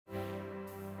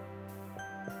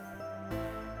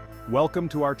Welcome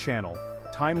to our channel,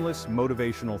 Timeless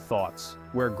Motivational Thoughts,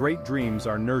 where great dreams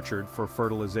are nurtured for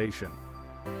fertilization.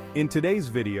 In today's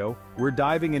video, we're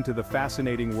diving into the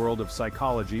fascinating world of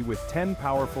psychology with 10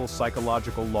 powerful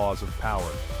psychological laws of power.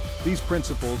 These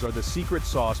principles are the secret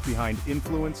sauce behind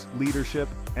influence, leadership,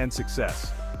 and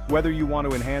success. Whether you want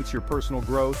to enhance your personal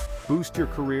growth, boost your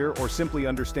career, or simply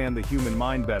understand the human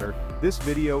mind better, this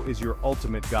video is your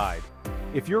ultimate guide.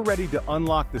 If you're ready to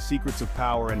unlock the secrets of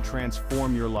power and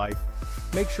transform your life,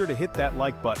 make sure to hit that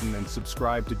like button and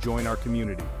subscribe to join our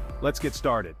community. Let's get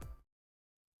started.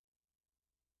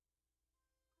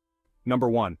 Number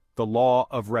 1. The law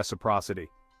of reciprocity.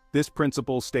 This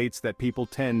principle states that people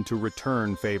tend to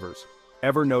return favors.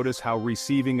 Ever notice how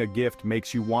receiving a gift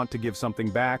makes you want to give something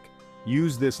back?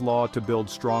 Use this law to build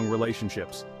strong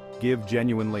relationships. Give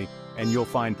genuinely, and you'll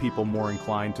find people more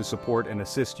inclined to support and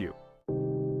assist you.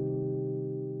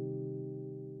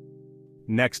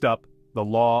 Next up, the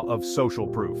law of social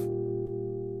proof.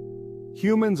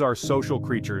 Humans are social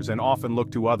creatures and often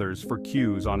look to others for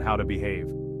cues on how to behave.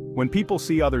 When people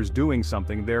see others doing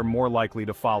something, they're more likely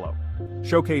to follow.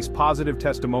 Showcase positive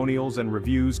testimonials and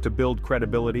reviews to build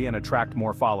credibility and attract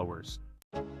more followers.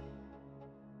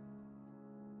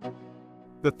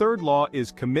 The third law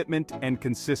is commitment and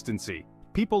consistency.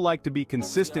 People like to be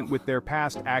consistent with their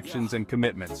past actions and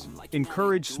commitments.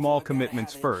 Encourage small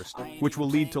commitments first, which will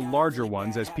lead to larger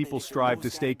ones as people strive to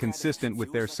stay consistent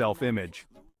with their self-image.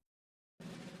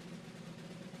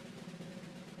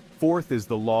 Fourth is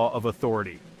the law of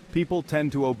authority. People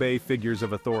tend to obey figures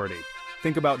of authority.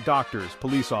 Think about doctors,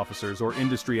 police officers, or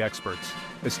industry experts.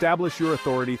 Establish your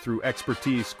authority through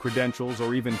expertise, credentials,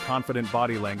 or even confident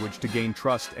body language to gain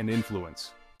trust and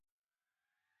influence.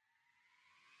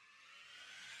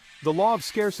 The law of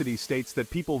scarcity states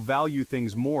that people value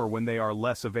things more when they are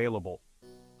less available.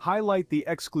 Highlight the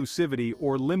exclusivity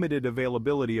or limited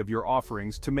availability of your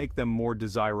offerings to make them more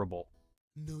desirable.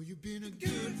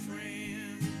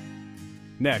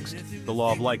 Next, the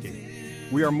law of liking.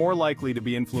 We are more likely to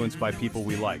be influenced by people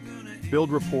we like. Build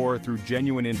rapport through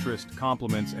genuine interest,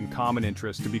 compliments, and common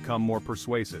interests to become more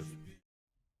persuasive.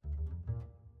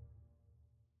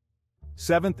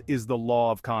 Seventh is the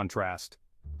law of contrast.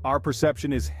 Our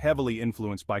perception is heavily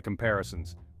influenced by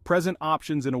comparisons. Present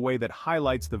options in a way that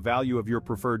highlights the value of your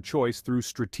preferred choice through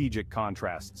strategic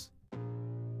contrasts.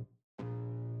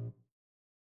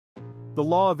 The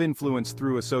law of influence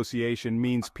through association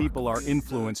means people are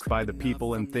influenced by the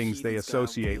people and things they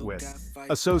associate with.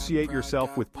 Associate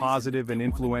yourself with positive and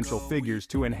influential figures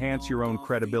to enhance your own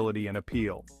credibility and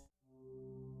appeal.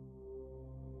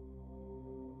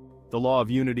 The law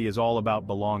of unity is all about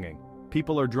belonging.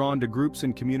 People are drawn to groups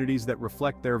and communities that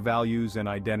reflect their values and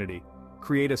identity.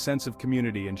 Create a sense of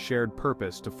community and shared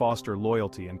purpose to foster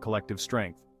loyalty and collective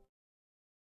strength.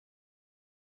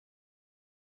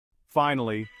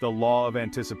 Finally, the law of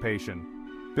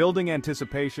anticipation. Building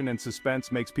anticipation and suspense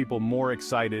makes people more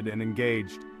excited and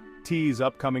engaged. Tease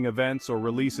upcoming events or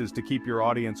releases to keep your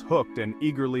audience hooked and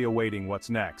eagerly awaiting what's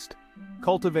next.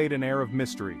 Cultivate an air of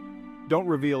mystery. Don't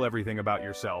reveal everything about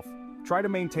yourself. Try to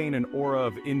maintain an aura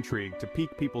of intrigue to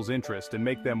pique people's interest and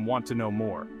make them want to know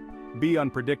more. Be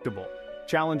unpredictable.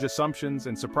 Challenge assumptions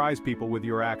and surprise people with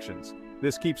your actions.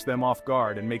 This keeps them off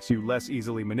guard and makes you less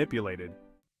easily manipulated.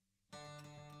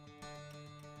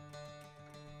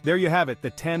 There you have it,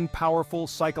 the 10 powerful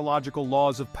psychological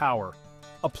laws of power.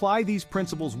 Apply these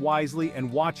principles wisely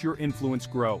and watch your influence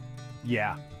grow.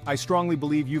 Yeah, I strongly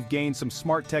believe you've gained some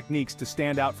smart techniques to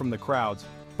stand out from the crowds.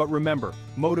 But remember,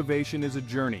 motivation is a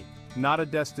journey, not a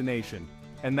destination.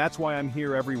 And that's why I'm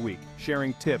here every week,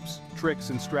 sharing tips, tricks,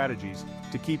 and strategies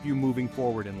to keep you moving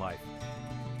forward in life.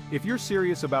 If you're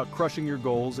serious about crushing your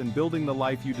goals and building the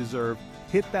life you deserve,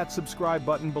 hit that subscribe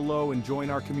button below and join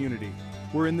our community.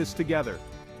 We're in this together.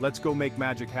 Let's go make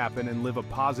magic happen and live a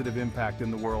positive impact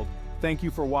in the world. Thank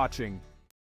you for watching.